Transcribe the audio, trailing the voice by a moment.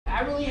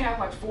really have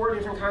like 4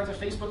 different kinds of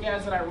Facebook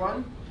ads that I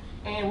run,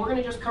 and we're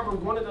gonna just cover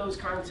one of those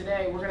kind of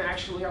today. I'm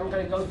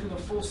gonna go through the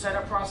full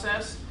setup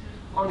process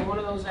on one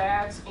of those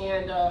ads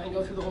and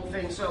go through the whole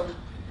thing. So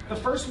the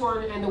first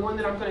one, and the one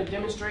that I'm gonna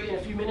demonstrate in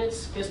a few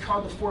minutes, is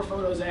called the 4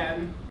 photos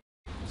ad.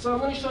 So I'm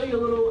gonna show you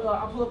a little,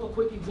 I'll pull up a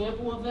quick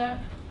example of that.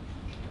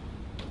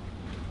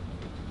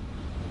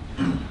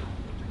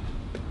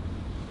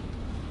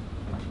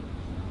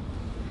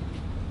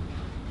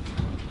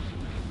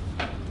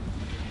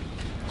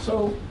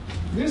 So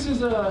this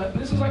is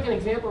like an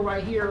example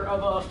right here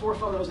of a 4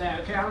 photos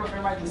ad. Okay, I don't know if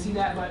everybody can see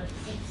that, but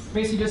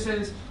basically just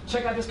says,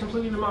 check out this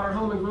completely remodeled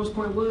home in Grosse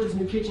Pointe Woods,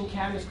 new kitchen,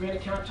 cabinets,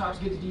 granite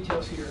countertops, get the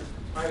details here.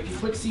 All right, if you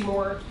click see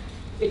more,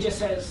 it just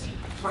says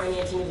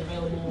financing is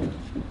available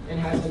and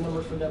has a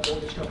number for the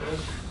mortgage company.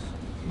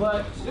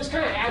 But this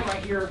kind of ad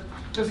right here,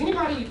 does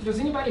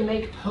anybody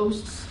make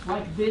posts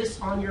like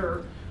this on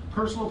your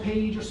personal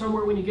page or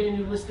somewhere when you get a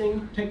new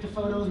listing? Take the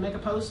photos, make a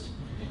post?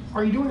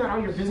 Are you doing that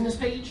on your business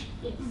page?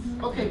 Yes.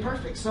 Okay,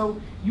 perfect. So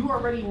you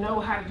already know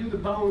how to do the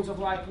bones of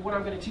like what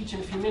I'm going to teach in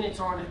a few minutes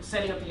on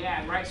setting up the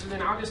ad, right? So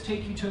then I'll just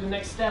take you to the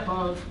next step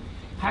of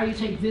how you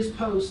take this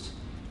post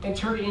and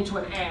turn it into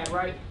an ad,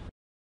 right?